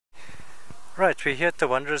Right, we're here at the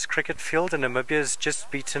Wanderers cricket field and Namibia has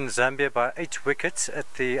just beaten Zambia by 8 wickets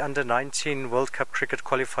at the Under-19 World Cup cricket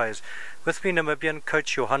qualifiers. With me, Namibian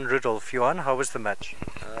coach Johan Rudolph. Johan, how was the match?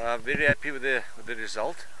 I'm very happy with the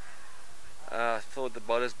result. I thought the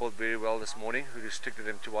bowlers bowled very well this morning. We restricted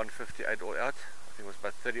them to 158 all out. I think it was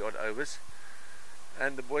about 30 odd overs.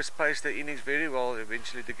 And the boys paced their innings very well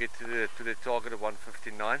eventually to get to the target of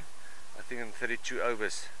 159, I think in 32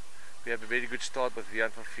 overs. We have a very good start with Johan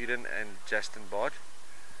Rudolph.m4v and Justin Bard.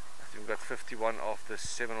 I think we got 51 after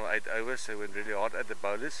 7 or 8 overs, so we went really hard at the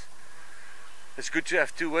bowlers. It's good to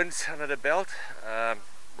have 2 wins under the belt.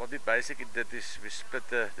 What we basically did is we split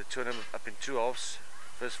the tournament up in 2 halves,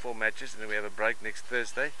 first 4 matches, and then we have a break next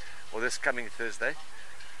Thursday, or this coming Thursday,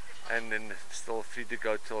 and then still 3 to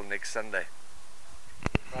go till next Sunday.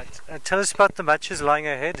 Right. Tell us about the matches lying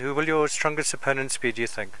ahead. Who will your strongest opponents be, do you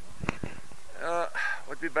think?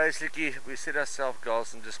 We set ourselves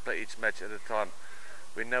goals and just play each match at a time.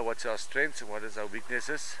 We know what's our strengths and what is our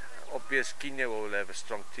weaknesses. Obvious, Kenya will have a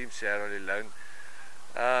strong team, Sierra Leone.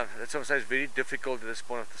 That's why it's very difficult at this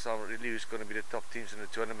point of the time really who's going to be the top teams in the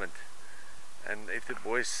tournament. And if the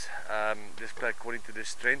boys just play according to their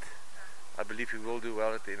strength, I believe we will do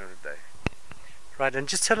well at the end of the day. Right, and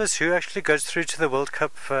just tell us who actually goes through to the World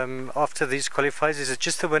Cup after these qualifiers. Is it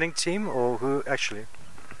just the winning team or who actually?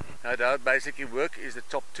 Now, how it basically works is the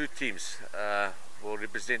top 2 teams will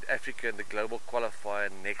represent Africa in the global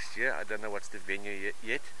qualifier next year. I don't know what's the venue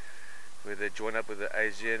yet, where they join up with the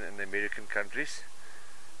Asian and the American countries,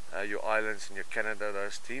 your islands and your Canada,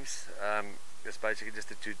 those teams. It's basically just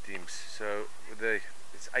the 2 teams. So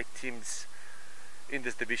it's 8 teams in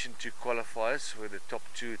this Division 2 qualifiers, where the top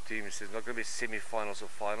 2 teams, there's not going to be semi-finals or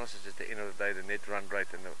finals. It's just the end of the day, the net run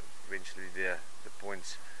rate and eventually the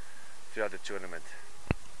points throughout the tournament.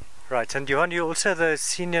 Right, and Johan, you're also the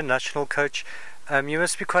senior national coach. You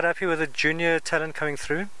must be quite happy with the junior talent coming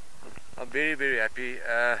through. I'm very, very happy.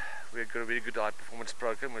 We've got a very good high performance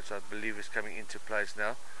program, which I believe is coming into place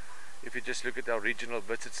now. If you just look at our regional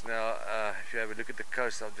visits now, if you have a look at the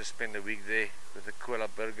coast, I've just spent a week there with the Koala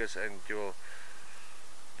Burgers and the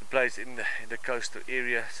place in the coastal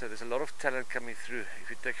area. So there's a lot of talent coming through. If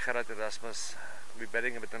you take Gerard Erasmus, we're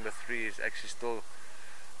batting him at number 3, is actually still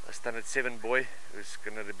a standard 7 boy who's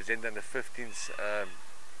going to represent under 15s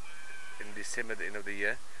in December, the end of the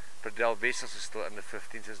year. Pradel Vessels is still under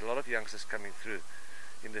 15s. There's a lot of youngsters coming through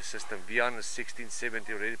in the system. Vian is 16,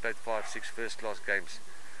 17, already played 5, 6 first class games.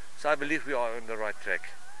 So I believe we are on the right track.